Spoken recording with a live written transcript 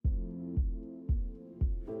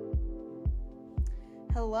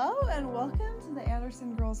Hello and welcome to the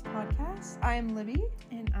Anderson Girls Podcast. I am Libby.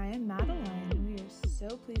 And I am Madeline. We are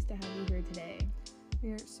so pleased to have you here today. We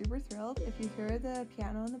are super thrilled. If you hear the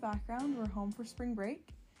piano in the background, we're home for spring break.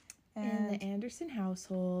 And in the Anderson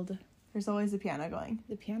household, there's always a piano going.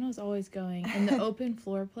 The piano is always going. And the open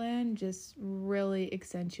floor plan just really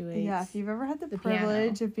accentuates. Yeah, if you've ever had the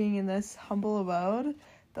privilege of being in this humble abode,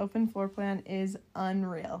 the open floor plan is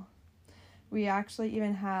unreal. We actually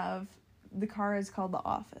even have... The car is called the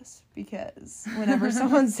office because whenever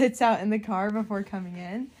someone sits out in the car before coming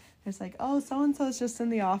in, it's like, oh, so-and-so's just in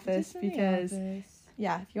the office because,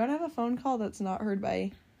 yeah, if you want to have a phone call that's not heard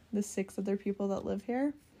by the 6 other people that live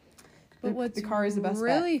here, the car is the best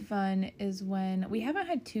really bet. Fun is when we haven't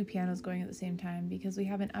had 2 pianos going at the same time because we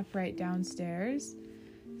have an upright downstairs.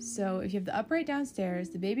 So if you have the upright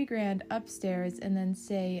downstairs, the baby grand upstairs, and then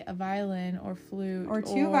say a violin or flute or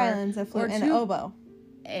 2 violins, a flute, and an oboe.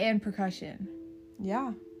 And percussion.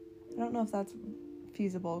 Yeah. I don't know if that's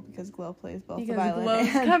feasible because Glow plays both because the violin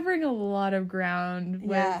Glow's and... covering a lot of ground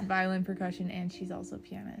with violin, percussion, and she's also a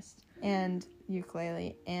pianist. And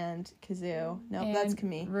ukulele and kazoo. Nope, and that's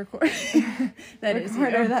Camille. Recorder. That's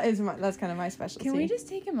kind of my specialty. Can we just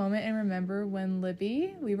take a moment and remember when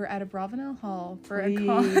Libby, we were at a Bravenel Hall for a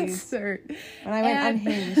concert. When I went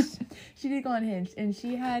unhinged. She did go unhinged, and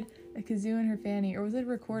she had a kazoo in her fanny, or was it a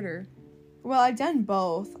recorder? Well, I've done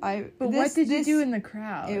both. What did you do in the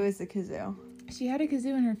crowd? It was the kazoo. She had a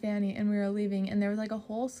kazoo in her fanny, and we were leaving, and there was like a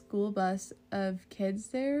whole school bus of kids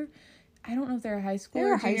there. I don't know if they were high school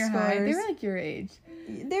or junior high. They were like your age.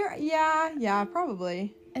 Yeah,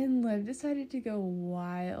 probably. And Liv decided to go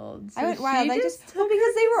wild. So I went wild. Because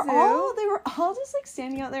they were all just like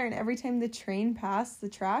standing out there, and every time the train passed the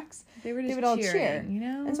tracks, they would cheering, all cheer, you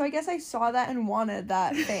know. And so I guess I saw that and wanted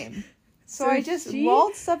that fame. So I just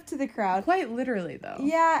waltzed up to the crowd. Quite literally, though.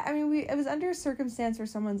 Yeah, I mean, it was under a circumstance where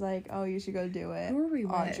someone's like, oh, you should go do it. Who were we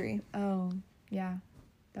with? Audrey. Oh, yeah.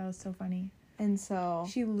 That was so funny. And so...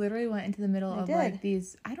 She literally went into the middle of, like,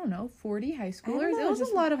 these, I don't know, 40 high schoolers? It was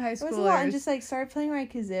a lot of high schoolers. It was a lot, and just, like, started playing my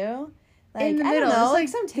kazoo. Like, in the middle, I don't know, like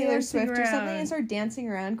some Taylor Swift or something, and started dancing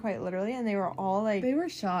around quite literally, and they were all like... They were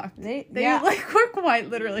shocked. They were quite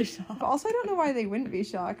literally shocked. But also, I don't know why they wouldn't be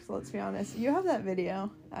shocked, let's be honest. You have that video,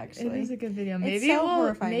 actually. It is a good video. Maybe it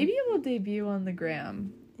will debut on the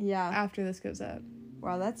gram. Yeah. After this goes up.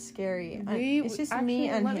 Wow, that's scary. It's just me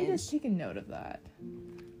unhinged. Let me just take a note of that.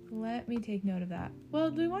 Let me take note of that.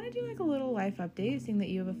 Well, do we want to do like a little life update, seeing that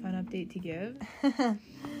you have a fun update to give?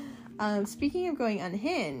 Speaking of going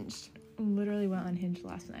unhinged... Literally went unhinged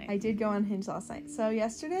last night. I did go unhinged last night. So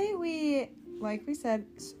yesterday like we said,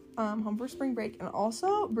 home for spring break, and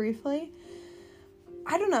also briefly,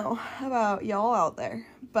 I don't know about y'all out there,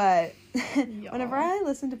 but whenever I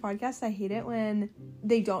listen to podcasts, I hate it when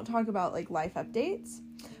they don't talk about like life updates,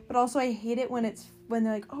 but also I hate it when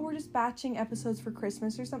they're like, oh, we're just batching episodes for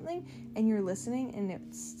Christmas or something, and you're listening and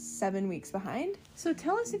it's 7 weeks behind. So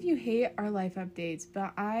tell us if you hate our life updates,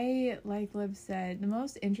 but I, like Liv said, the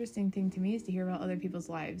most interesting thing to me is to hear about other people's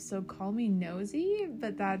lives. So call me nosy,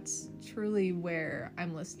 but that's truly where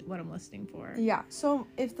what I'm listening for. Yeah, so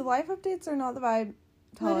if the life updates are not the vibe,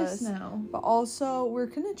 tell us. Let us know. But also, we're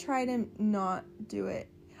going to try to not do it.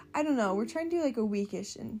 I don't know. We're trying to do like a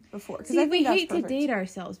weekish before. See, we hate to date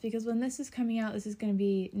ourselves because when this is coming out, this is going to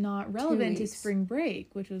be not relevant to spring break,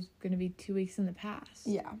 which was going to be 2 weeks in the past.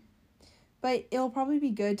 Yeah. But it'll probably be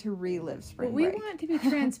good to relive spring break. We want to be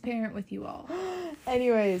transparent with you all.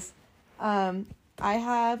 Anyways, I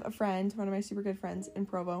have a friend, one of my super good friends in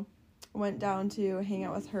Provo. Went down to hang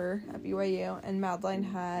out with her at BYU, and Madeline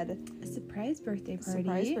had a surprise birthday party.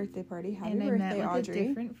 Happy birthday, I met with Audrey. A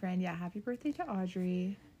different friend. Yeah, happy birthday to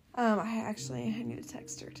Audrey. I need to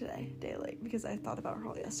text her today, day late, because I thought about her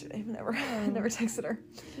all yesterday. I never texted her.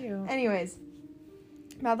 Cute. Anyways,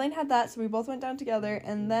 Madeline had that, so we both went down together,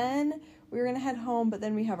 and then we were gonna head home, but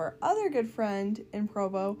then we have our other good friend in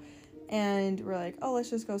Provo, and we're like, oh, let's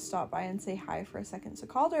just go stop by and say hi for a second. So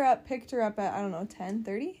called her up, picked her up at, I don't know,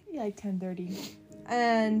 10:30? Yeah, like 10:30.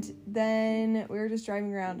 And then we were just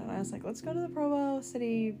driving around, and I was like, let's go to the Provo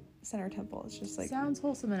City Center Temple. It's just like... Sounds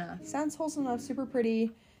wholesome enough, super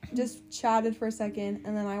pretty. Just chatted for a second,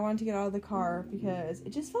 and then I wanted to get out of the car because it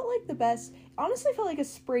just felt like the best. Honestly, felt like a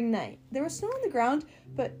spring night. There was snow on the ground,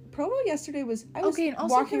 but Provo yesterday was... I was and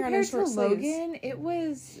also walking around in short compared to sleeves. Logan, it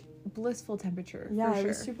was blissful temperature. Yeah, for sure. It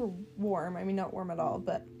was super warm. I mean, not warm at all,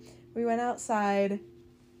 but we went outside,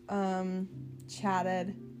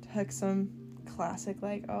 chatted, took some classic,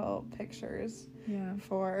 pictures. Yeah.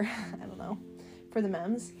 For, I don't know, for the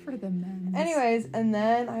memes. Anyways, and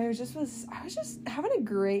then I was just having a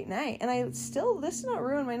great night, and this did not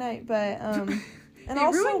ruin my night, but, And it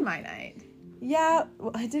also ruined my night. Yeah,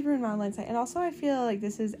 well, I did ruin Madeline's night. And also I feel like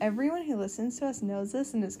this is, everyone who listens to us knows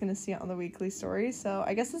this and is going to see it on the weekly story. So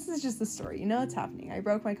I guess this is just the story. You know it's happening. I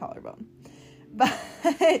broke my collarbone. But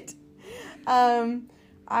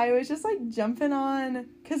I was just like jumping on,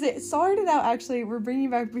 because it started out, actually, we're bringing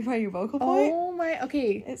back BYU Vocal Point. Oh my,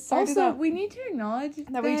 okay. It started also, out we need to acknowledge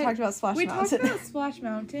that we talked about Splash Mountain. We talked about Splash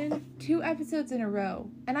Mountain 2 episodes in a row.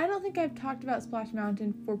 And I don't think I've talked about Splash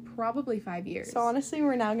Mountain for probably 5 years. So honestly,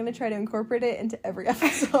 we're now going to try to incorporate it into every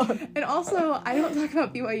episode. And also, I don't talk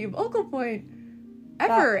about BYU Vocal Point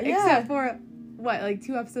ever, except for, what, like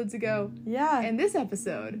 2 episodes ago? Yeah. And this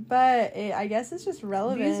episode. But I guess it's just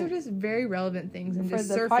relevant. These are just very relevant things and for just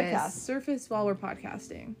the podcast. Surface while we're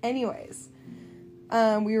podcasting. Anyways,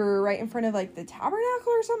 we were right in front of like the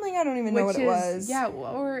tabernacle or something. I don't even know what it was. Yeah,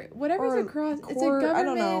 or whatever's across. It's a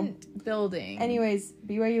government building. Anyways,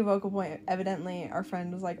 BYU Vocal Point, evidently our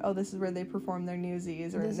friend was like, oh, this is where they perform their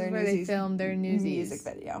Newsies, or this their is where they filmed their Newsies music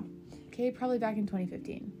video. Okay, probably back in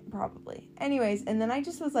 2015. Probably. Anyways, and then I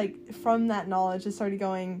just was like, from that knowledge, just started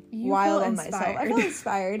going You wild feel on inspired. myself. I felt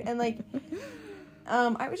inspired, and like,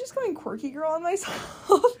 I was just going quirky girl on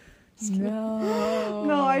myself.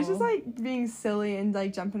 No, I was just like being silly and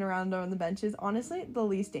like jumping around on the benches. Honestly, the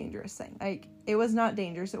least dangerous thing. Like, it was not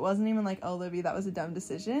dangerous. It wasn't even like, oh, Libby, that was a dumb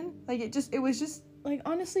decision. Like, it was just like,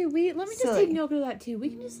 honestly, let me just silly. take note of that too. We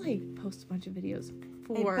can just like post a bunch of videos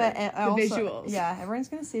for the also, visuals. Yeah, everyone's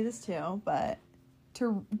gonna see this too. But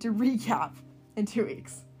to recap in 2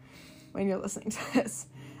 weeks when you're listening to this.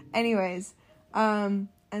 Anyways, and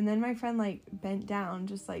then my friend like bent down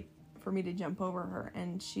just like for me to jump over her,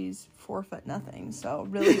 and she's 4 foot nothing, so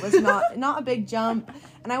really it was not a big jump,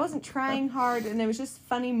 and I wasn't trying hard, and it was just a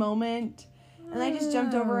funny moment, and I just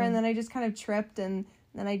jumped over her, and then I just kind of tripped, and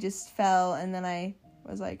then I just fell, and then I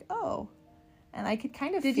was like, oh, and I could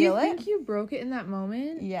kind of feel it. Did you think you broke it in that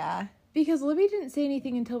moment? Yeah. Because Libby didn't say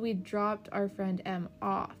anything until we dropped our friend M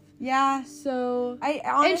off. Yeah. So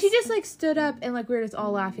and she just like stood up and like we were just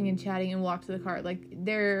all laughing and chatting and walked to the car. Like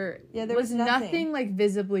there was nothing like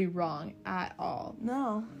visibly wrong at all.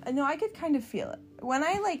 No, I could kind of feel it. When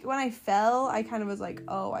I fell, I kind of was like,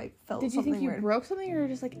 oh, I felt something weird. Did you think you broke something, or were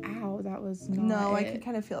just like, ow, that was not No, I could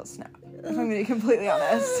kind of feel it snap, if I'm going to be completely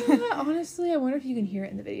honest. Honestly, I wonder if you can hear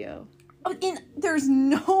it in the video. Oh, there's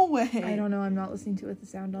no way. I don't know. I'm not listening to it with the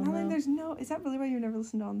sound on. Madeline, there's no. Is that really why you've never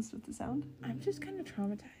listened to this with the sound? I'm just kind of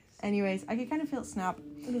traumatized. Anyways, I could kind of feel it snap.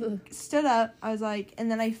 Stood up. I was like,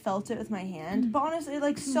 and then I felt it with my hand. But honestly,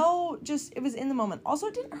 like, it was in the moment. Also,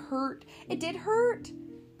 it didn't hurt. It did hurt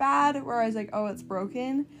bad, where I was like, oh, it's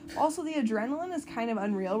broken. Also, the adrenaline is kind of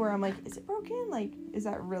unreal, where I'm like, is it broken? Like, is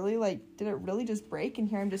that really, like, did it really just break? And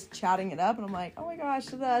here I'm just chatting it up, and I'm like, oh my gosh,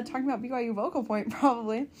 talking about BYU Vocal Point,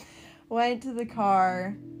 probably. Went to the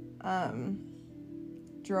car,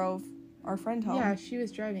 drove our friend home. Yeah, she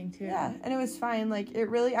was driving too. Yeah, and it was fine. Like, it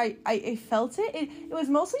really, I felt it. It was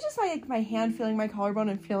mostly just like my hand feeling my collarbone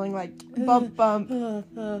and feeling like bump.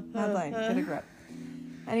 Madeline, get a grip.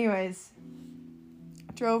 Anyways,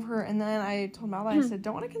 drove her, and then I told Madeline, I said,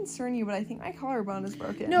 don't want to concern you, but I think my collarbone is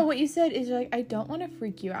broken. No, what you said is like, I don't want to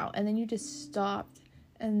freak you out, and then you just stopped.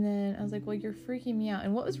 And then I was like, well, you're freaking me out.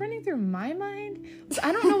 And what was running through my mind was,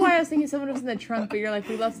 I don't know why I was thinking someone was in the trunk, but you're like,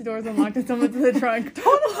 we left the doors unlocked and someone's in the trunk.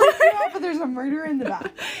 Don't freak me out, but there's a murderer in the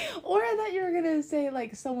back. Or I thought you were going to say,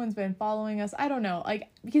 like, someone's been following us. I don't know.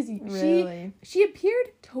 Like, because really? she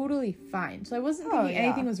appeared totally fine. So I wasn't thinking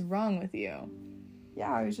anything was wrong with you.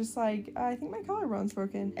 Yeah, I was just like, I think my collarbone's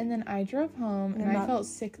broken. And then I drove home, and I felt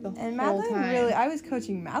sick the whole time. And Madeline really, I was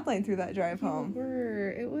coaching Madeline through that drive home.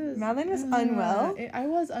 It was... Madeline was unwell. I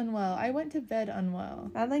was unwell. I went to bed unwell.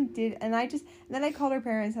 Madeline did, and then I called her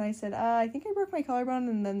parents, and I said, I think I broke my collarbone,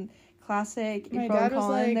 and then classic, my dad was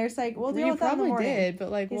like, there's like, we'll deal with that in the morning. You probably did, but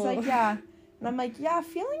like, he's like, yeah. And I'm like, yeah,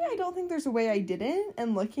 feeling I don't think there's a way I didn't,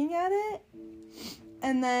 and looking at it,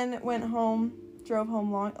 and then went home, drove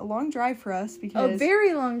home, a long drive for us, because... A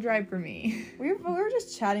very long drive for me. We were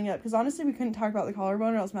just chatting up, because honestly, we couldn't talk about the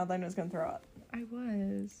collarbone, or else Madeline was going to throw up. I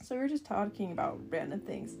was. So we were just talking about random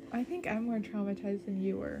things. I think I'm more traumatized than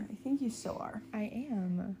you were. I think you still are. I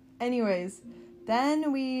am. Anyways,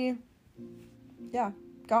 then we, got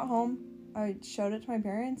home. I showed it to my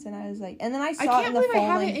parents, and I was like, and then I saw it in the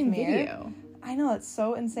full-length mirror. Video. I know, it's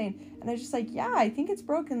so insane. And I was just like, yeah, I think it's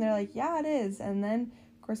broken. They're like, yeah, it is. And then,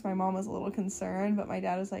 of course, my mom was a little concerned, but my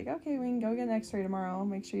dad was like, okay, we can go get an x-ray tomorrow.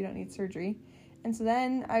 Make sure you don't need surgery. And so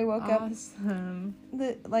then I woke up. Awesome.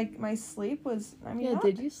 My sleep was,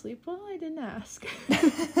 did you sleep well? I didn't ask.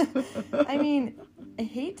 I mean, I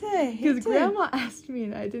hate to... Because Grandma asked me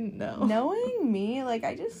and I didn't know. Knowing me, like,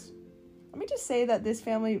 I just let me just say that this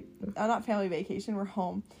not family vacation, we're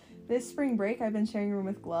home. This spring break, I've been sharing a room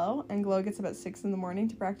with Glow, and Glow gets up at 6 in the morning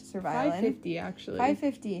to practice her violin. 5:50, actually.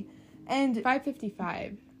 5:50. And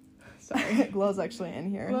 5:55. Sorry. Glow's actually in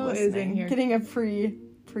here. Glow listening, is in here. Getting a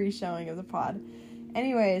pre-showing of the pod.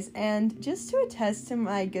 Anyways, and just to attest to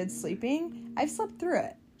my good sleeping, I've slept through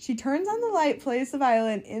it. She turns on the light, plays the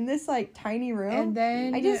violin in this, like, tiny room. And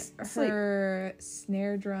then I just her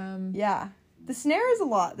snare drum. Yeah. The snare is a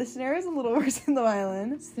lot. The snare is a little worse than the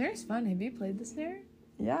violin. Snare's fun. Have you played the snare?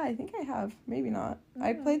 Yeah, I think I have. Maybe not.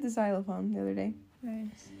 I played the xylophone the other day.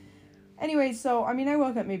 Nice. Anyway, so, I mean, I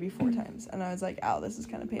woke up maybe 4 times, and I was like, ow, this is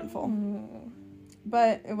kind of painful.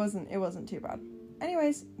 But it wasn't too bad.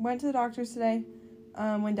 Anyways, went to the doctor's today.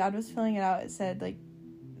 When Dad was filling it out, it said, like,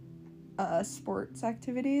 sports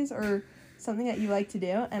activities or something that you like to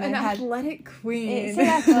do. And An athletic queen. It said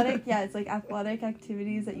athletic. Yeah, it's like athletic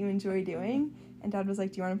activities that you enjoy doing. And Dad was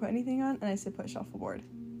like, do you want to put anything on? And I said, put shuffleboard.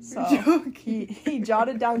 So he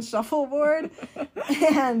jotted down shuffleboard.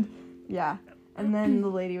 And, yeah. And then the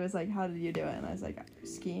lady was like, how did you do it? And I was like,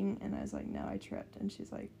 skiing. And I was like, no, I tripped. And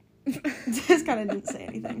she's like, just kind of didn't say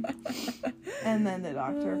anything. And then the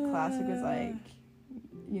doctor of classic was like,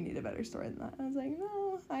 you need a better story than that. I was like,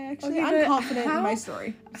 no, I'm confident in my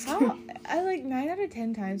story. I like 9 out of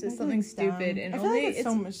 10 times it's something stupid, and I feel like it's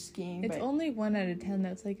so much skiing. It's only 1 out of 10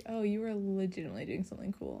 that's like, oh, you were legitimately doing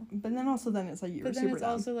something cool. But then it's like you were super dumb. But then it's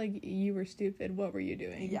also like, you were stupid. What were you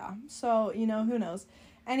doing? Yeah. So, who knows?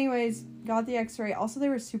 Anyways, got the x-ray. Also, they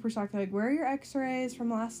were super shocked. They're like, where are your x-rays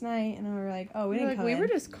from last night? And we were like, oh, we didn't come in. We were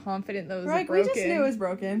just confident that it was broken. We just knew it was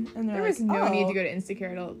broken. And there was no need to go to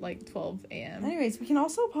Instacare at like 12 a.m. Anyways, we can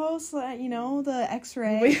also post, the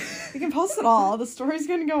x-ray. We can post it all. The story's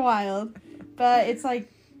going to go wild. But it's like,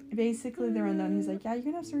 basically the rundown. He's like, yeah, you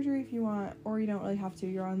can have surgery if you want, or you don't really have to.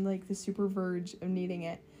 You're on, like, the super verge of needing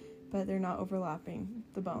it. But they're not overlapping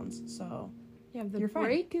the bones, so... Yeah, the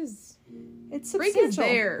break is... It's substantial. Break is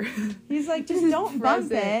there. He's like, just don't bump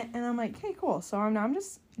it. And I'm like, okay, cool. So I'm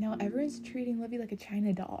just... Now everyone's treating Libby like a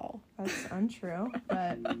China doll. That's untrue.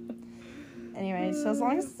 But anyway, so as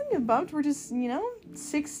long as it doesn't get bumped, we're just,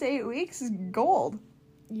 6 to 8 weeks is gold.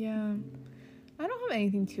 Yeah. I don't have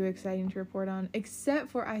anything too exciting to report on, except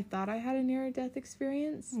for I thought I had a near-death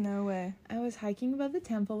experience. No way. I was hiking above the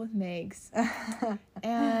temple with Megs.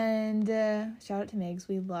 And shout out to Megs.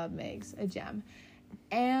 We love Megs. A gem.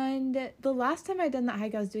 And the last time I'd done that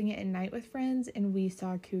hike, I was doing it at night with friends, and we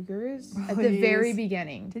saw cougars at the very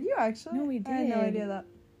beginning. Did you actually? No, we did. I had no idea that.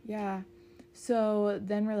 Yeah. So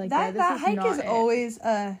then we're like, that hike is always...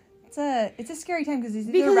 It's a scary time because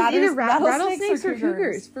either rattlesnakes or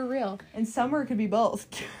cougars. For real. And summer could be both.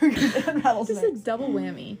 Cougars and rattlesnakes. Just a double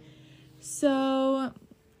whammy. So,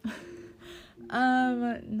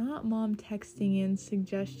 not mom texting in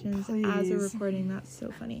suggestions as a recording. That's so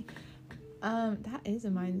funny. That is a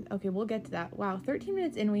mind. Okay, we'll get to that. Wow, 13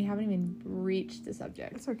 minutes in, we haven't even reached the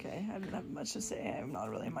subject. It's okay. I didn't have much to say. I'm not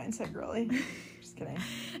really a mindset girly. Just kidding.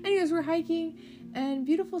 Anyways, we're hiking, and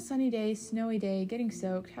beautiful sunny day, snowy day, getting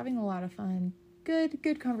soaked, having a lot of fun.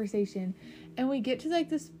 Good conversation. And we get to like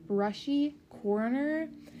this brushy corner,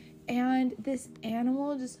 and this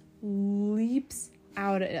animal just leaps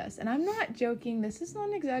out at us. And I'm not joking, this is not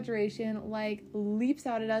an exaggeration, like leaps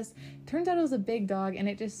out at us. Turns out it was a big dog, and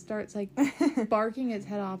it just starts like barking its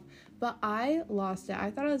head off. But I lost it. I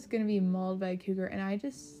thought I was gonna be mauled by a cougar, and I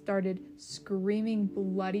just started screaming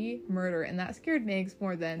bloody murder, and that scared Megs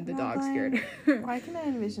more than the dog scared her. Why can I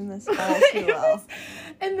envision this all too well?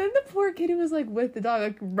 And then the poor kid who was like with the dog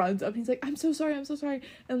like runs up, and he's like, I'm so sorry,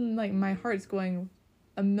 and like my heart's going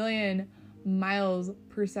a million miles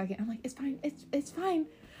per second. I'm like, it's fine.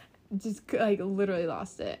 Just like literally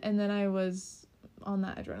lost it. And then I was on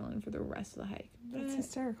that adrenaline for the rest of the hike. That's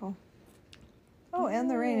hysterical. Oh, and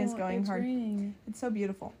the rain is going hard. Raining. It's so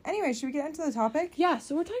beautiful. Anyway, should we get into the topic? Yeah,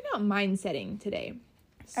 so we're talking about mind setting today.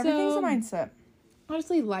 Everything's a mindset.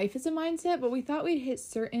 Honestly, life is a mindset, but we thought we'd hit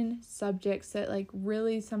certain subjects that like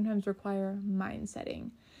really sometimes require mind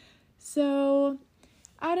setting. So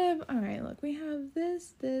alright, look, we have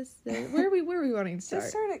this. Where are we wanting to start?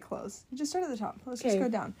 Just start at close. Just start at the top. Let's just go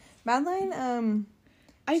down. Madeline,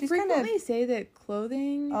 I frequently say that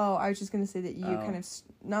clothing... Oh, I was just going to say that you kind of...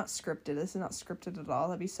 Not scripted. This is not scripted at all.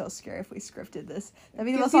 That'd be so scary if we scripted this. That'd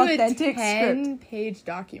be the most authentic script. 10-page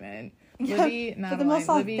document. Yeah, Libby, Madeline, but the most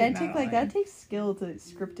authentic, Madeline. like, that takes skill to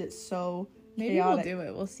script it so Maybe chaotic. We'll do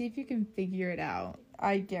it. We'll see if you can figure it out.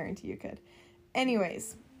 I guarantee you could.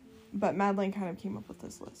 Anyways, but Madeline kind of came up with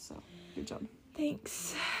this list, so good job.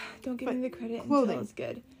 Thanks. Don't give me the credit clothing. Until it's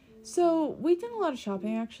good. So, we've done a lot of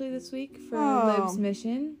shopping, actually, this week for Liv's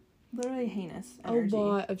mission. literally heinous energy. A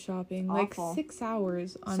lot of shopping. Awful. Like 6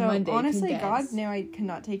 hours on so, Monday. Honestly, condensed. God knew I could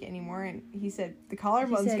not take it anymore, and he said, the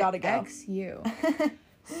collarbone's gotta go. X you.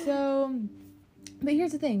 So, but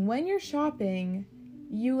here's the thing. When you're shopping,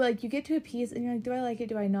 you get to a piece and you're like, do I like it?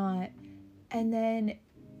 Do I not? And then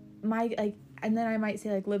I might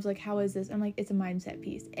say, like, Liv's like, how is this? I'm like, it's a mindset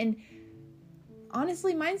piece. And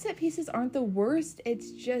honestly, mindset pieces aren't the worst.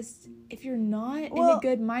 It's just, if you're not in a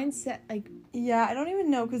good mindset, like... Yeah, I don't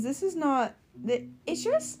even know, because this is not... It's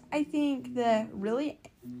just, I think that really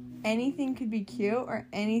anything could be cute or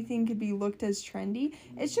anything could be looked as trendy.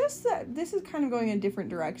 It's just that this is kind of going a different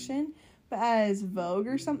direction. But as Vogue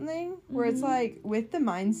or something, where it's like, with the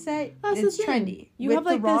mindset, it's trendy. You with have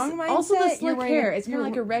like the wrong this, mindset, also the slick hair. It's kind of you're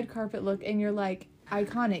like a red carpet look, and you're like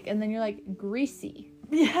iconic, and then you're like greasy.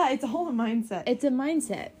 Yeah, it's all a mindset. It's a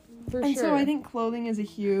mindset, for sure. And so I think clothing is a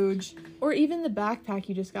huge... Or even the backpack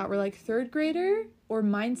you just got, where like third grader, or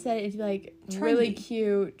mindset is like trendy. Really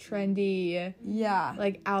cute, trendy, yeah,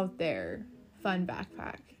 like out there, fun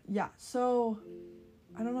backpack. Yeah, so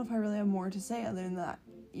I don't know if I really have more to say other than that.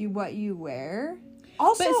 What you wear.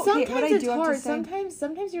 Also, but sometimes it's hard. Say,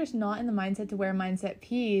 sometimes you're just not in the mindset to wear a mindset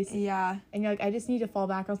piece. Yeah. And you're like, I just need to fall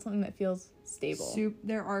back on something that feels stable.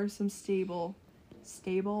 There are some staple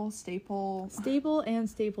pieces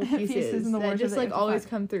in the that just like always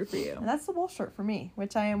come through for you. And that's the wool shirt for me,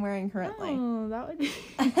 which I am wearing currently. Oh, that would be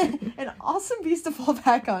an awesome piece to fall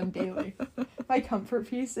back on daily. My comfort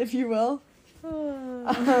piece, if you will.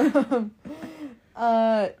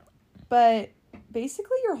 But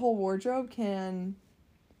basically your whole wardrobe can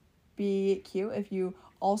be cute if you...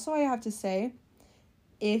 Also, I have to say,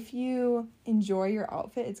 if you enjoy your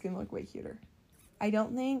outfit, it's going to look way cuter. I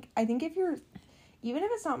think if you're... Even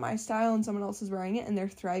if it's not my style and someone else is wearing it and they're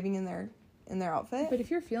thriving in their outfit... But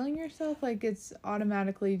if you're feeling yourself, like, it's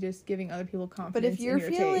automatically just giving other people confidence. But if you're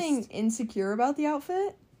feeling insecure about the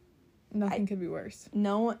outfit... Nothing could be worse.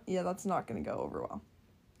 No, yeah, that's not going to go over well.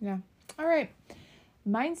 Yeah. All right.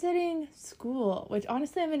 Mindsetting school, which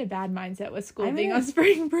honestly I'm in a bad mindset with school being on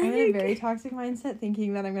spring break. I'm in a very toxic mindset,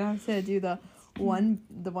 thinking that I'm gonna have to do the one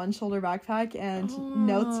shoulder backpack and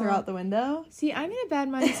notes are out the window. See, I'm in a bad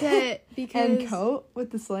mindset because and coat with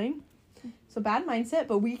the sling. So bad mindset,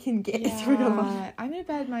 but we can get through it. I'm in a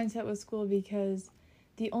bad mindset with school because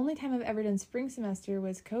the only time I've ever done spring semester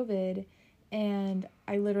was COVID. And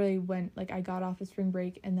I literally went, like, I got off of spring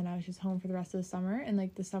break and then I was just home for the rest of the summer. And,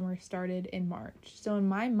 like, the summer started in March. So, in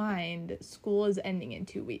my mind, school is ending in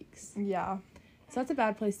 2 weeks. Yeah. So, that's a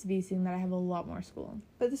bad place to be, seeing that I have a lot more school.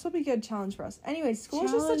 But this will be a good challenge for us. Anyway, school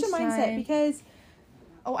is just such a mindset because...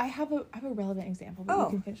 Oh, I have a relevant example, but you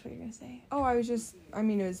can finish what you're going to say. Oh, it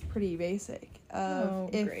was pretty basic.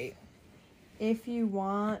 Great. If you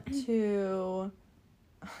want to...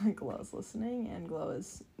 Glow's listening, and Glow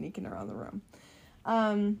is sneaking around the room.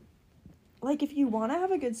 Like, if you want to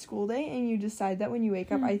have a good school day and you decide that when you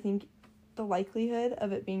wake up, I think the likelihood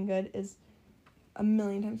of it being good is a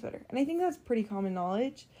million times better. And I think that's pretty common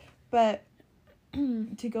knowledge. But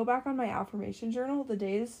to go back on my affirmation journal, the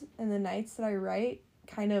days and the nights that I write,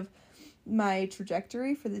 kind of my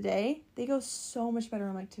trajectory for the day, they go so much better.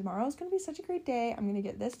 I'm like, tomorrow's going to be such a great day. I'm going to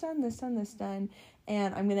get this done, this done, this done.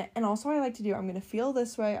 And and also I like to do, I'm going to feel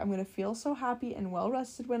this way. I'm going to feel so happy and well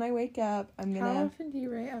rested when I wake up. How often do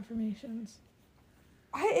you write affirmations?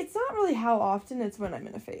 It's not really how often, it's when I'm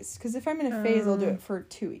in a phase. Because if I'm in a phase, I'll do it for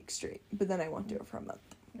 2 weeks straight. But then I won't do it for a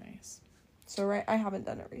month. Nice. So, I haven't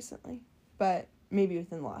done it recently. But maybe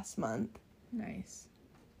within the last month. Nice.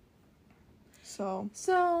 So,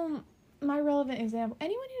 my relevant example,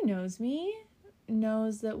 anyone who knows me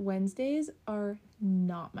knows that Wednesdays are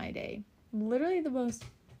not my day. Literally the most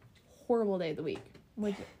horrible day of the week.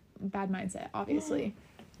 Which, bad mindset,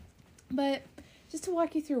 obviously.7:30, just to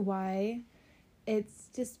walk you through why, it's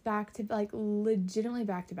just legitimately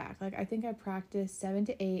back to back. Like, I think I practice 7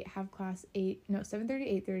 to 8, have class 7:30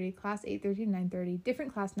 to 8:30, class 8:30 to 9:30,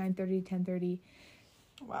 different class 9:30 to 10:30.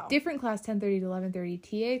 Wow. Different class 10:30 to 11:30,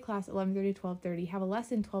 TA class 11:30 to 12:30, have a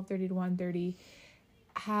lesson 12:30 to 1:30,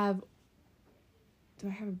 do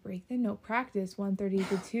I have a break then? No, practice 1:30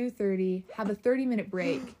 to 2:30, have a 30-minute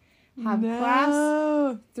break, have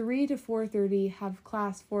class 3 to 4:30, have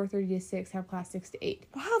class 4:30 to 6, have class 6 to 8.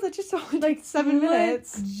 Wow, that just only like 7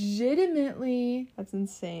 minutes. Legitimately. That's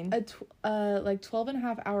insane. A 12 and a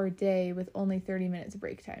half hour day with only 30 minutes of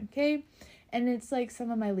break time, okay? And it's like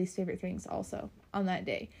some of my least favorite things also on that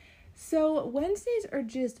day. So Wednesdays are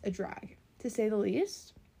just a drag, to say the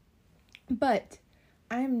least. But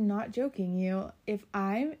I'm not joking you.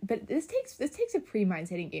 But this takes a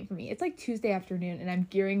pre-mindsetting game for me. It's like Tuesday afternoon and I'm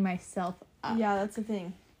gearing myself up. Yeah, that's the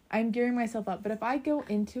thing. I'm gearing myself up. But if I go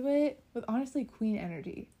into it with, honestly, queen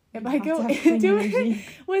energy. If You I have go to have queen into energy.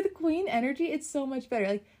 it with queen energy, it's so much better.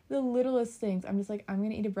 Like, the littlest things. I'm just like, I'm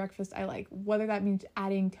going to eat a breakfast I like. Whether that means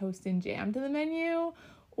adding toast and jam to the menu,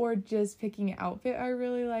 or just picking an outfit I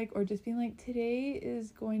really like, or just being like, today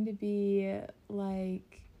is going to be,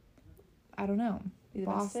 like, I don't know,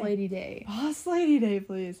 boss lady day. Boss lady day,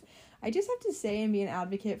 please. I just have to say and be an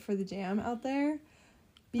advocate for the jam out there,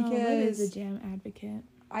 because Liv is a jam advocate.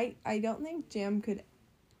 I don't think jam could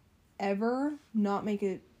ever not make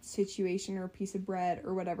a situation or a piece of bread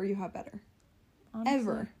or whatever you have better. Honestly,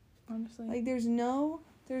 Ever. Honestly. Like, there's no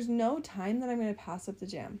time that I'm going to pass up the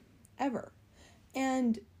jam. Ever.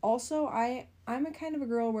 And also, I'm a kind of a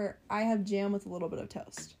girl where I have jam with a little bit of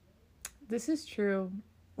toast. This is true.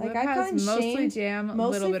 Like, Liv I've has gotten mostly shamed, jam, a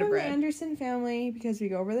mostly little bit from of bread. the Anderson family, because we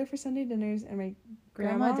go over there for Sunday dinners, and my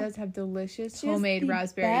Grandma does have delicious she has homemade the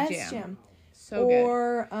raspberry best jam. So good.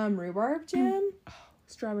 Or rhubarb jam.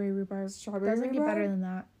 Strawberry rhubarb. Strawberry Doesn't rhubarb. get better than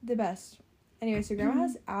that. The best. Anyway, so Grandma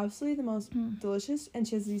has absolutely the most delicious, and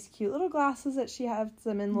she has these cute little glasses that she has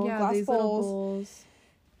them in little glass these bowls. little bowls.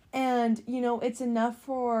 And, you know, it's enough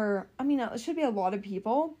for, I mean, it should be a lot of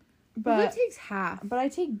people, But but Liv takes half. but I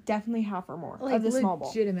take definitely half or more Like, of the small bowl.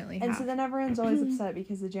 legitimately half. And so then everyone's always upset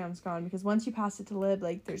because the jam's gone, because once you pass it to Lib,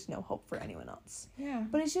 like, there's no hope for anyone else. Yeah.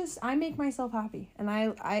 But it's just, I make myself happy, and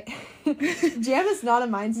I jam is not a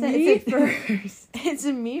mindset. Me it's first. It's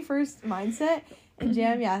a me first mindset. And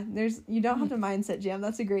jam, you don't have to mindset jam.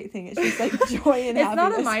 That's a great thing. It's just like joy and It's happiness.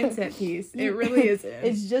 not a mindset piece. It really isn't.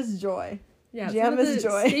 It's just joy. Yeah, jam is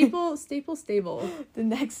joy. Staple. The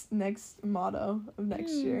next motto of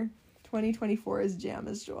next year. 2024 is jam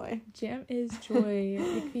is joy. Jam is joy.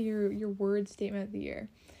 It could be your word statement of the year.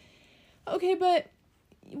 Okay, but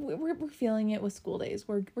we're feeling it with school days.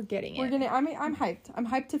 We're getting it. I'm hyped. I'm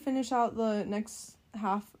hyped to finish out the next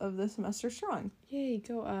half of the semester strong. Yay,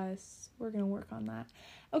 go us. We're gonna work on that.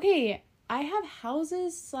 Okay, I have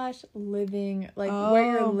houses/living, like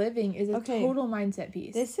where you're living is a total mindset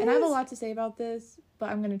piece. And I have a lot to say about this, but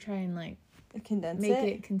I'm gonna try and like condense make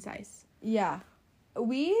it concise. Yeah.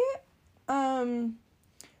 We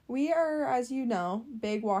are, as you know,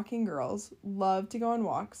 big walking girls. Love to go on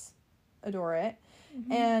walks. Adore it.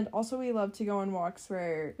 Mm-hmm. And also we love to go on walks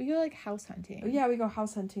where we go like house hunting. Yeah, we go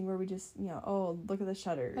house hunting where we just, you know, oh, look at the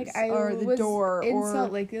shutters. Like I or the was door in or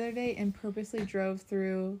Salt Lake the other day and purposely drove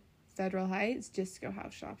through Federal Heights just to go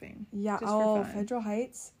house shopping. Yeah, just for fun. Federal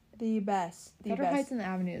Heights, the best. Federal Heights and the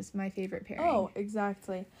Avenues, my favorite pairing. Oh,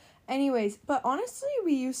 exactly. Anyways, but honestly,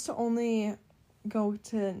 we used to only go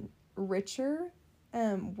to richer,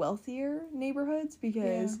 wealthier neighborhoods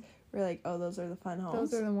because we're like, oh, those are the fun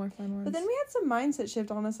homes. Those are the more fun ones. But then we had some mindset shift.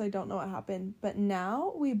 Honestly, I don't know what happened. But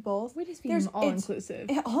now we just became all-inclusive.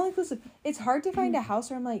 All-inclusive. It's hard to find a house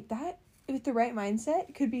where I'm like, that, with the right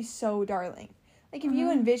mindset, could be so darling. Like, if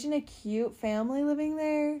you envision a cute family living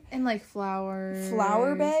there. And, like, flowers.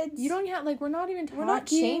 Flower beds. You don't have, like, we're not even talking. We're not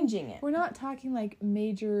changing it. We're not talking, like,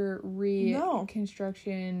 major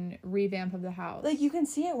reconstruction, revamp of the house. Like, you can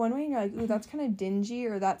see it one way and you're like, ooh, that's kind of dingy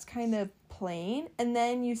or that's kind of plain. And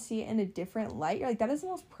then you see it in a different light. You're like, that is the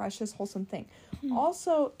most precious, wholesome thing.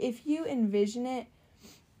 Also, if you envision it,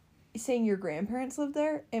 saying your grandparents live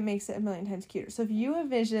there, it makes it a million times cuter. So if you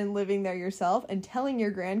envision living there yourself and telling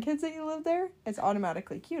your grandkids that you live there, it's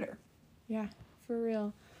automatically cuter. Yeah, for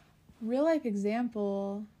real. Real life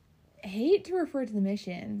example, hate to refer to the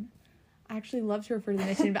Mission. I actually love to refer to the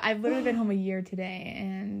Mission, but I've literally been home a year today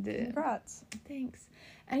and congrats. Thanks.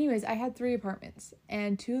 Anyways, I had 3 apartments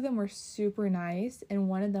and 2 of them were super nice and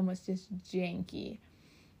one of them was just janky.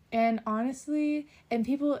 And honestly,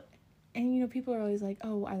 people are always like,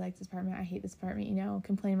 oh, I like this apartment, I hate this apartment,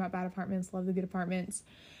 complain about bad apartments, love the good apartments.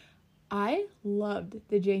 I loved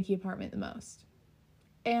the janky apartment the most.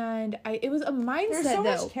 And it was a mindset, There's so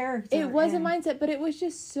much character. It was a mindset, but it was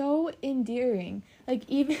just so endearing. Like,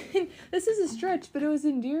 even, this is a stretch, but it was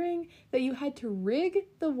endearing that you had to rig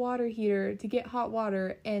the water heater to get hot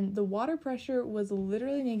water, and the water pressure was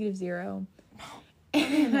literally -0. I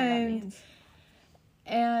don't know what that means.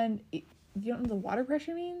 And you don't know what the water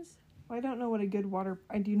pressure means? I don't know what a good water...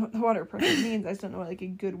 I do know what the water pressure means. I just don't know what, like, a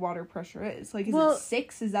good water pressure is. Like, is it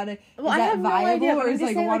 6? Is that viable? I have no idea, or is,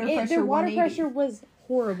 like, a water pressure their water 180? pressure was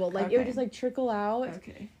horrible. Like, it would just, like, trickle out.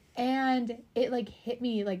 Okay. And it, like, hit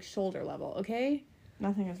me, like, shoulder level, okay?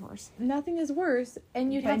 Nothing is worse. Nothing is worse.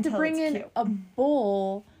 And you'd have to bring in a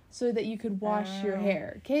bowl so that you could wash your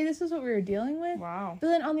hair. Okay, this is what we were dealing with. Wow. But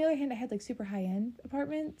then, on the other hand, I had, like, super high-end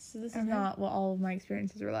apartments. So this is not what all of my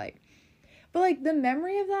experiences were like. But, like, the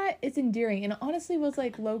memory of that is endearing. And it honestly was,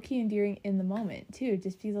 like, low-key endearing in the moment, too.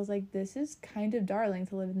 Just because I was like, this is kind of darling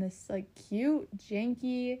to live in this, like, cute,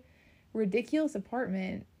 janky, ridiculous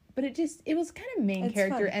apartment. But it was kind of main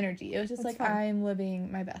character energy. It was just fun. I'm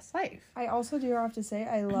living my best life. I also do have to say,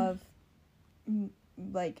 I love,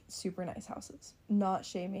 like, super nice houses. Not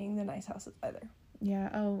shaming the nice houses either. Yeah,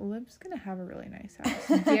 Lib's gonna have a really nice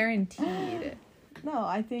house. Guaranteed. No,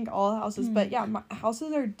 I think all houses, but yeah,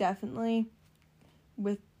 houses are definitely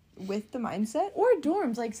with the mindset. Or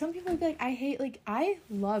dorms. Like, some people would be like, I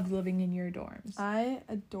love living in your dorms. I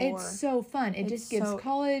adore. It's so fun. It just gives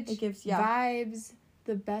college vibes,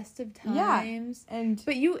 the best of times. Yeah,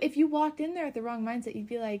 but if you walked in there with the wrong mindset, you'd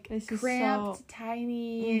be like, cramped,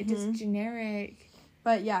 tiny, just generic.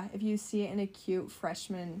 But yeah, if you see it in a cute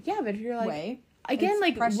freshman but if you're like... way... Again,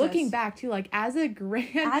 like, precious. Looking back, too, like, as a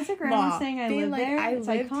grandma saying I live like, there, it's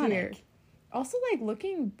iconic. Here. Also, like,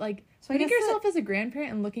 looking, like, so putting yourself as a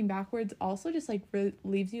grandparent and looking backwards also just, like,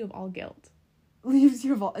 leaves you of all guilt.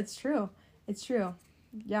 It's true.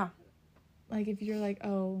 Yeah. Like, if you're like,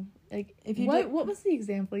 oh, like, if you what was the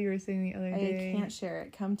example you were saying the other day? I can't share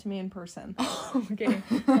it. Come to me in person. Oh, okay.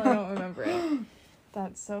 Well, I don't remember it.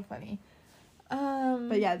 That's so funny.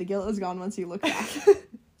 But yeah, the guilt is gone once you look back.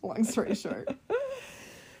 Long story short.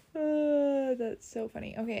 That's so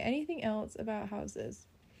funny. Okay, anything else about houses?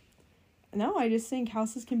 No, I just think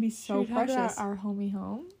houses can be so precious. Talk about our homie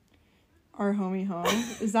home? Our homie home?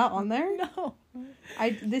 Is that on there? No.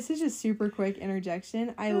 This is just super quick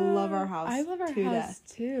interjection. I love our house. I love our house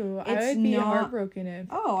too. It's I would be heartbroken if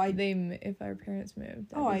if our parents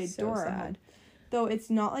moved. I adore our home. Though it's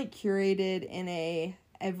not like curated in a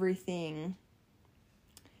everything,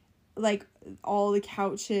 like all the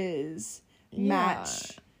couches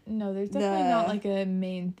match. No, there's definitely not like a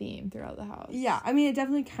main theme throughout the house. Yeah, I mean it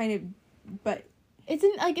definitely kind of, but it's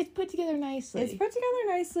put together nicely.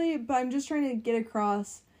 But I'm just trying to get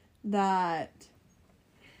across that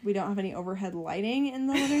we don't have any overhead lighting in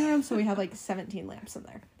the living room, so we have like 17 lamps in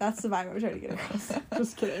there. That's the vibe I'm trying to get across.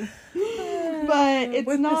 Just kidding. But it's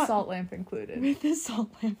with not... the salt lamp included.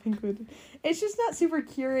 It's just not super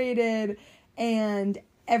curated, and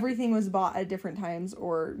everything was bought at different times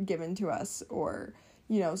or given to us, or,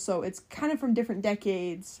 so it's kind of from different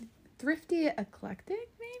decades. Thrifty, eclectic,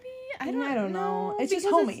 maybe? I don't know. It's just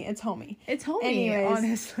homey. It's homey. Anyways,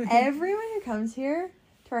 honestly. Everyone who comes here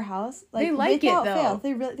to our house, like, they like it, though. Fail,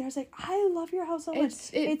 they're just like, I love your house so much.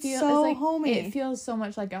 It's so like, homey. It feels so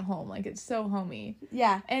much like a home. Like, it's so homey.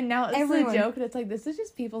 Yeah. And now it's a joke, and it's like, this is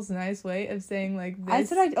just people's nice way of saying, like,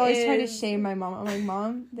 this I always try to shame my mom. I'm like,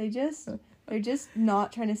 Mom, they're just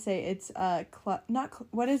not trying to say it's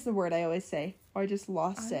what is the word I always say? Or I just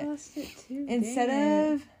lost it. I lost it too. Instead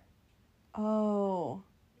of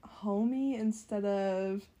homey, instead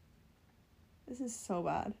of, this is so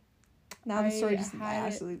bad. Now the story just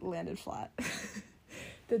actually landed flat.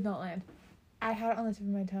 Did not land. I had it on the tip of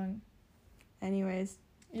my tongue. Anyways,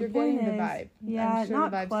 you're getting the vibe. Yeah, I'm sure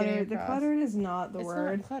not the vibe's cluttered. The cluttered is not the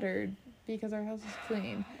word. It's not cluttered because our house is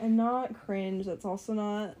clean. And not cringe. That's also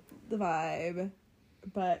not the vibe.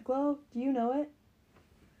 But Glow, do you know it?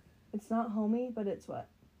 It's not homey, but it's what?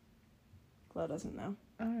 Glow doesn't know.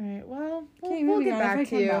 All right. Well, we'll get back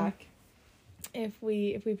to you if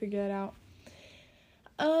we figure it out.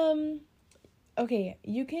 Okay,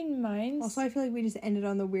 you can mind. Also, I feel like we just ended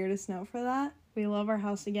on the weirdest note for that. We love our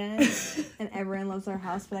house again, and everyone loves our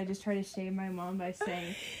house, but I just try to shame my mom by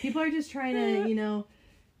saying people are just trying to,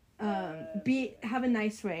 have a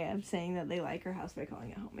nice way of saying that they like our house by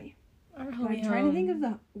calling it homey. Our homey I'm trying to think of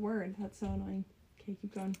the word. That's so annoying. Okay,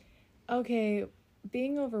 keep going. Okay,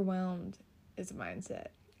 being overwhelmed is a mindset.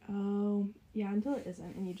 Oh, yeah, until it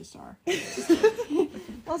isn't, and you just are.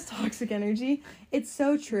 That's toxic energy. It's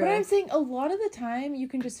so true. But I'm saying a lot of the time, you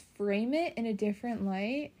can just frame it in a different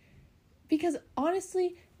light. Because,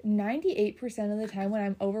 honestly, 98% of the time when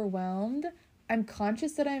I'm overwhelmed, I'm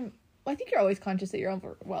conscious that I think you're always conscious that you're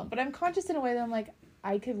overwhelmed. But I'm conscious in a way that I'm like,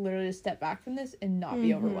 I could literally just step back from this and not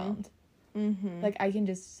be overwhelmed. Mm-hmm. Like, I can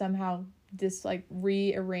just somehow just, like,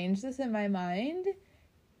 rearrange this in my mind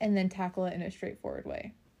and then tackle it in a straightforward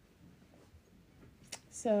way.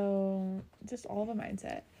 So, just all of a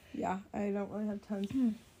mindset. Yeah, I don't really have tons.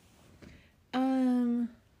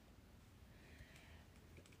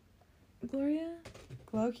 Gloria?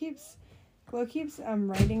 Glow keeps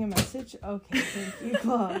writing a message. Okay, thank you,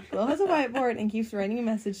 Glow. Glow has a whiteboard and keeps writing a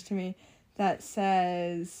message to me that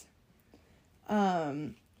says,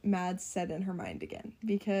 Mad said in her mind again,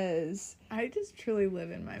 because I just truly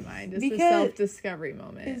live in my mind. It's a self-discovery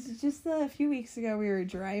moment. It's just a few weeks ago we were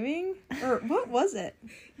driving, or what was it?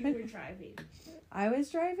 You were driving. I was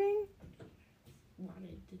driving?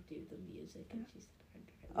 wanted to do the music, and she said, I'm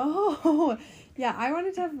driving. Oh, yeah, I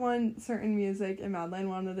wanted to have one certain music, and Madeline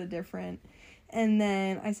wanted a different. And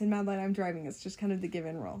then I said, Madeline, I'm driving. It's just kind of the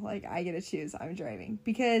given rule. Like, I get to choose. I'm driving.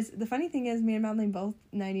 Because the funny thing is, me and Madeline both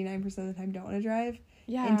 99% of the time don't want to drive.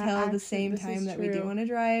 Yeah, until actually, the same time that we do true. want to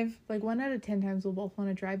drive. Like, 1 out of 10 times we'll both want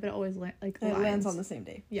to drive, but it always it lands on the same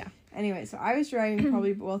day. Yeah. Anyway, so I was driving,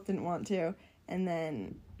 probably both didn't want to, and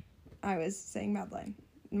then I was saying, Madeline,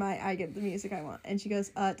 I get the music I want. And she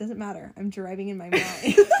goes, it doesn't matter. I'm driving in my mind.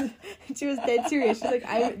 She was dead serious. She's like,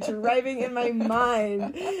 I'm driving in my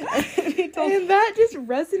mind. And that just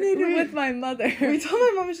resonated with my mother. We told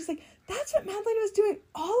my mom, and she's like, that's what Madeline was doing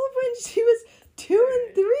all of when she was 2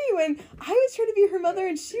 and 3, when I was trying to be her mother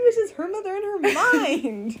and she was just her mother in her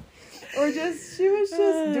mind. Or she was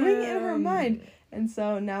just doing it in her mind. And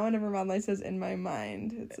so now whenever Madeline says in my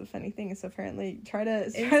mind, it's a funny thing. So apparently try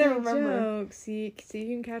to remember. Joke. See, you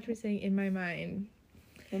can catch me saying in my mind.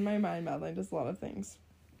 In my mind, Madeline does a lot of things.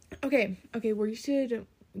 Okay, we should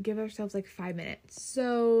give ourselves like 5 minutes.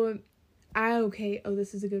 So,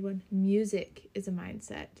 this is a good one. Music is a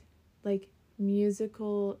mindset. Like,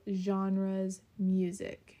 musical genres,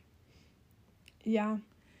 music. Yeah.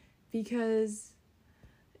 Because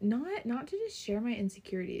not to just share my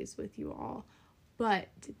insecurities with you all, but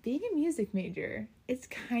being a music major, it's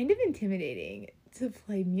kind of intimidating to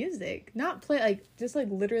play music. Not play, like, just like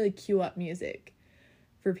literally cue up music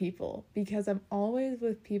for people, because I'm always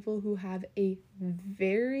with people who have a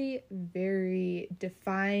very, very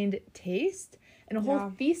defined taste and a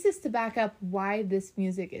whole thesis to back up why this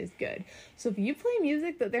music is good. So if you play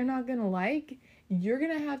music that they're not gonna like, you're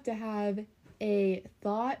gonna have a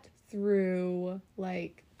thought through,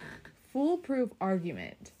 like, foolproof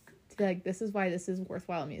argument to be like, this is why this is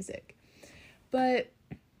worthwhile music. But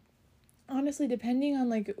honestly, depending on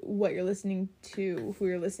like what you're listening to, who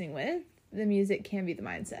you're listening with, the music can be the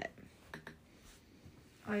mindset.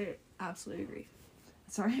 I absolutely agree.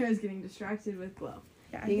 Sorry, I was getting distracted with Glow.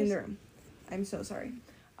 Yeah, being in the room. I'm so sorry.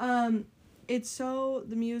 It's so,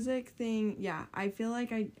 the music thing, yeah, I feel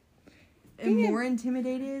like I am more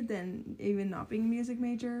intimidated than even not being a music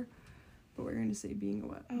major. But we're going to say being a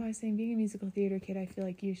what? Oh, I was saying being a musical theater kid, I feel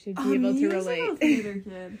like you should be able to relate. Musical theater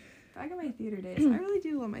kid. Back in my theater days. I really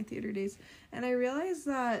do love my theater days. And I realized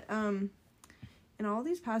that in all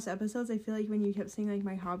these past episodes, I feel like when you kept saying, like,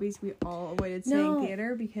 my hobbies, we all avoided saying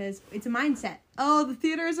theater because it's a mindset. Oh, the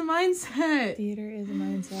theater is a mindset. Theater is a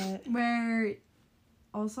mindset. Where,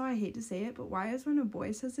 also, I hate to say it, but why is when a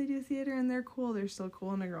boy says they do theater and they're cool, they're still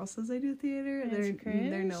cool, and a girl says they do theater,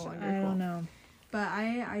 they're no longer cool. I don't know. But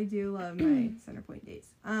I do love my Centerpoint days.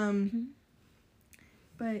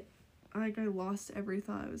 But, like, I lost every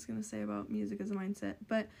thought I was going to say about music as a mindset.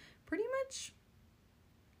 But pretty much,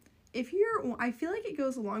 I feel like it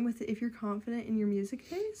goes along with it. If you're confident in your music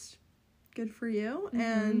taste, good for you. Mm-hmm.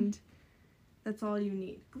 And that's all you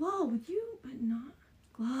need. Glow, would you, but not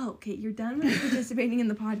Glow. Okay, you're done with participating in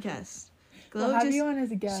the podcast. Glow, we'll have you on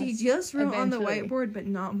as a guest. She just wrote on the whiteboard, but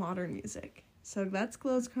not modern music. So that's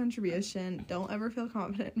Glow's contribution. Don't ever feel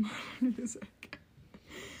confident in modern music.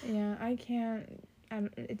 Yeah, I can't.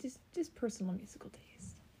 It's just personal musical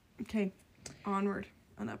taste. Okay, onward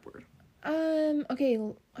and upward. Okay,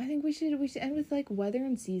 I think we should end with, like, weather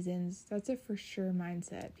and seasons. That's a for sure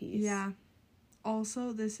mindset piece. Yeah.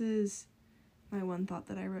 Also, this is my one thought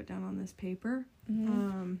that I wrote down on this paper.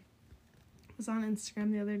 Mm-hmm. Was on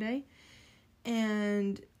Instagram the other day.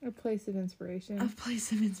 And a place of inspiration.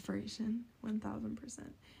 1000%.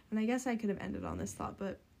 And I guess I could have ended on this thought,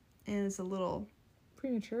 but it's a little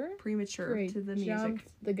premature Great. to the music. Jumped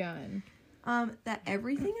the gun. That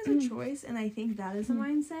everything is a choice, and I think that is a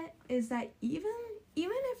mindset, is that even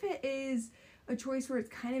if it is a choice where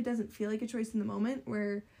it kind of doesn't feel like a choice in the moment,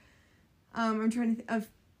 where I'm trying to think of,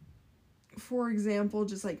 for example,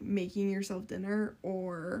 just like making yourself dinner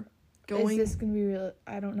or going. Is this gonna be real?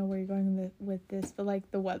 I don't know where you're going with this, but like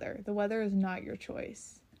the weather is not your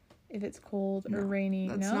choice. If it's cold or rainy,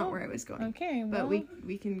 that's not where I was going. Okay, well. But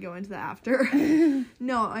we can go into that after.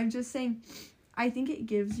 No, I'm just saying, I think it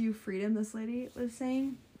gives you freedom. This lady was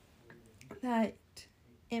saying that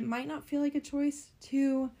it might not feel like a choice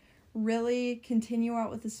to really continue out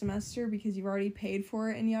with the semester because you've already paid for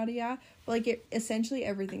it and yada yada. But like, essentially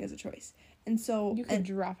everything is a choice, and so you could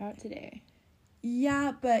drop out today.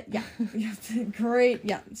 Yeah, but yeah, great.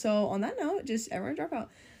 Yeah. So on that note, just everyone drop out.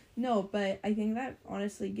 No, but I think that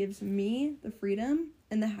honestly gives me the freedom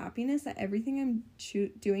and the happiness that everything I'm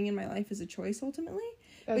doing in my life is a choice ultimately.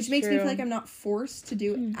 Which makes me feel like I'm not forced to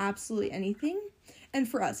do absolutely anything. And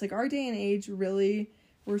for us, like, our day and age, really,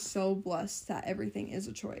 we're so blessed that everything is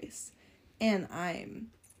a choice. And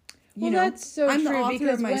that's so I'm true, the author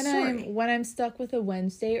because of my story. when I'm stuck with a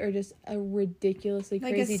Wednesday or just a ridiculously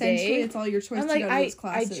crazy essentially, day, it's all your choice I'm to like, go to those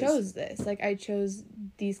classes. I chose this. Like, I chose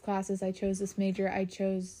these classes. I chose this major. I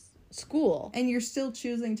chose school. And you're still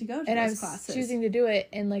choosing to go to those classes. And I'm choosing to do it,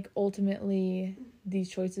 and, like, ultimately, these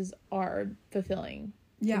choices are fulfilling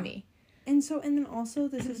to me. And then also,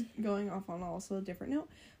 this is going off on also a different note,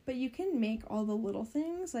 but you can make all the little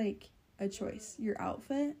things, like, a choice. Your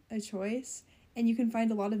outfit, a choice. And you can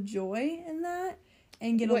find a lot of joy in that.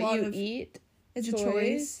 And get what a lot you of... eat. It's a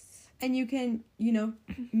choice. And you can,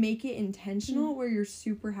 make it intentional where you're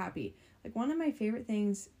super happy. Like, one of my favorite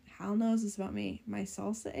things, Hal knows this about me, my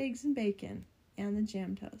salsa, eggs, and bacon, and the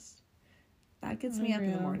jam toast. That gets me up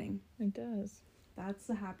in the morning. It does. That's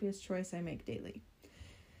the happiest choice I make daily.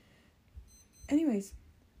 Anyways,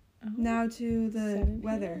 now to the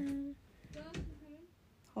weather.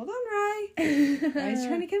 Hold on, Rye. Rye's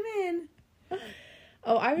trying to come in.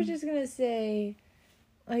 Oh, I was just gonna say,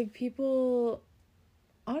 like, people...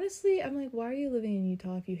 Honestly, I'm like, why are you living in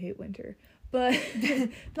Utah if you hate winter? But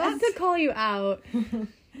not to call you out.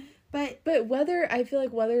 But weather, I feel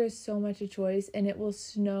like weather is so much a choice, and it will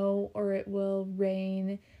snow or it will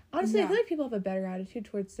rain. Honestly, I feel like people have a better attitude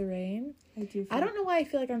towards the rain. I don't know why I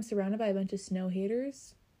feel like I'm surrounded by a bunch of snow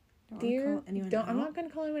haters. I'm not going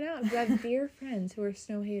to call anyone out, because I have dear friends who are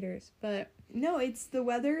snow haters, but... No, it's the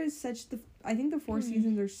weather is such I think the 4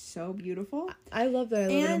 seasons are so beautiful. I love that I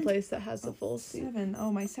live in a place that has the full season.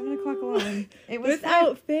 My 7 o'clock alarm. It was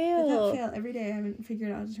without fail. Every day. I haven't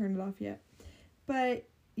figured out how to turn it off yet. But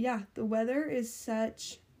yeah, the weather is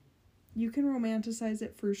such, you can romanticize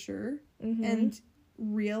it for sure. And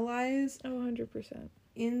realize 100%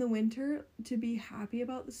 in the winter to be happy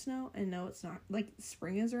about the snow and no, it's not, like,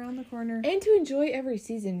 spring is around the corner, and to enjoy every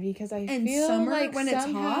season, because I feel summer, like when it's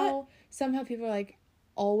hot, somehow people are like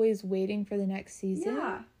always waiting for the next season.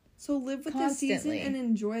 So live with the season and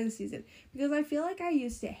enjoy the season, because I feel like I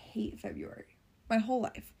used to hate February my whole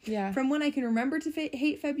life. From when I can remember to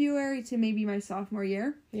hate February to maybe my sophomore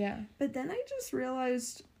year. But then I just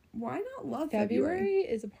realized, why not love February? February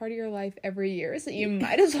is a part of your life every year, so you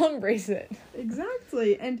might as well embrace it.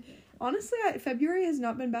 Exactly. And honestly, February has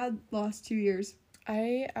not been bad the last 2 years.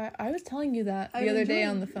 I was telling you that the other day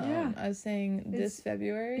on the phone. I was saying this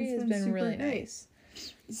February has been really nice.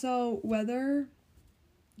 So weather,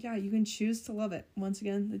 you can choose to love it. Once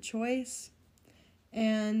again, the choice.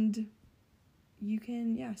 And you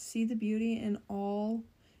can, see the beauty in all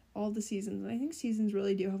the seasons. And I think seasons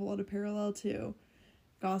really do have a lot of parallel to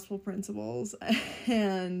gospel principles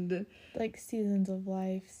and like seasons of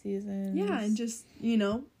life, seasons. And just,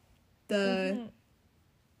 the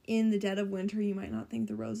in the dead of winter you might not think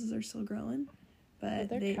the roses are still growing, but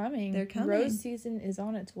they're coming. Rose season is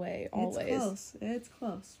on its way, always. It's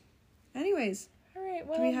close. Anyways, all right,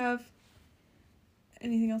 well, do we have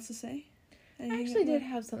anything else to say? I actually did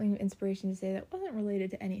have something of inspiration to say that wasn't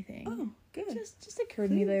related to anything. Oh, good. Just occurred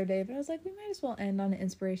to me the other day, but I was like, we might as well end on an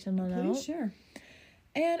inspirational note. Sure.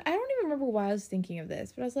 And I don't even remember why I was thinking of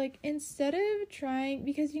this, but I was like, instead of trying,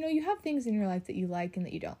 because, you have things in your life that you like and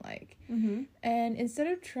that you don't like. And instead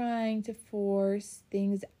of trying to force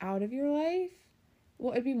things out of your life,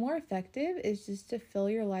 what would be more effective is just to fill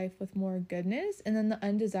your life with more goodness, and then the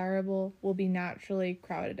undesirable will be naturally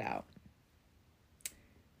crowded out.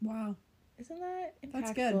 Wow. Isn't that impactful?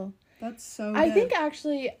 That's good. That's so good. I think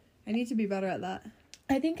actually... I need to be better at that.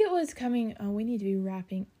 I think it was coming... Oh, we need to be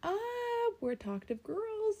wrapping up. We're talkative girls.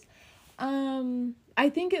 I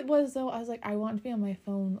think it was, though, I was like, I want to be on my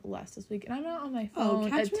phone less this week. And I'm not on my phone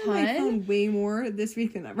catch a me ton. on my phone way more this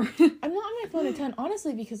week than ever. I'm not on my phone a ton,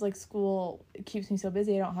 honestly, because, like, school keeps me so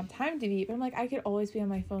busy. I don't have time to be. But I'm like, I could always be on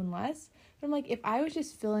my phone less. But I'm like, if I was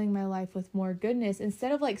just filling my life with more goodness,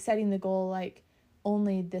 instead of, like, setting the goal, like,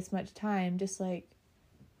 only this much time, just, like,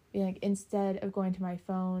 being like, instead of going to my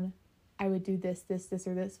phone, I would do this,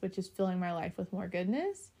 or this, which is filling my life with more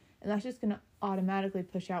goodness. And that's just going to automatically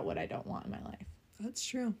push out what I don't want in my life. That's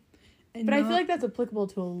true. But I feel like that's applicable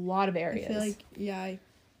to a lot of areas. I feel like,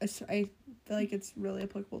 I feel like it's really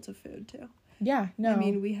applicable to food, too. Yeah, no. I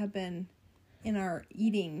mean, we have been in our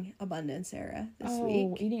eating abundance era this week.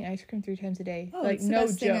 Oh, eating ice cream 3 times a day. Oh, like, it's the no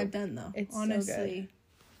best joke. thing I've done, though. It's honestly. So good.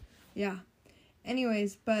 Yeah.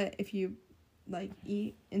 Anyways, but if you, like,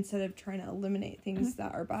 eat instead of trying to eliminate things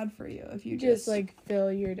that are bad for you, if you just like,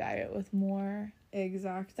 fill your diet with more...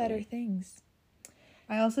 Exactly. better things.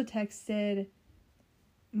 I also texted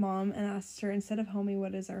Mom and asked her, instead of homie,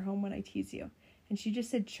 what is our home when I tease you? And she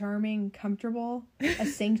just said charming, comfortable, a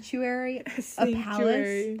sanctuary, a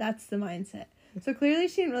palace. That's the mindset. So clearly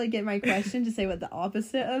she didn't really get my question to say what the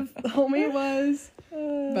opposite of homie was.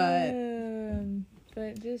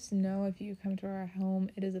 But just know if you come to our home,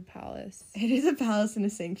 it is a palace. It is a palace and a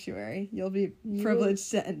sanctuary. You'll be privileged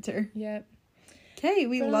to enter. Yep. Okay,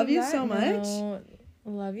 we love you so much.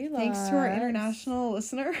 Love you, Thanks to our international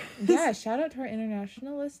listener. Yeah, shout out to our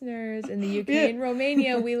international listeners in the UK and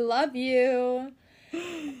Romania. We love you.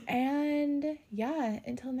 And yeah,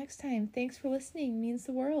 until next time, thanks for listening. Means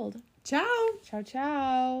the world. Ciao. Ciao,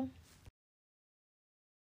 ciao.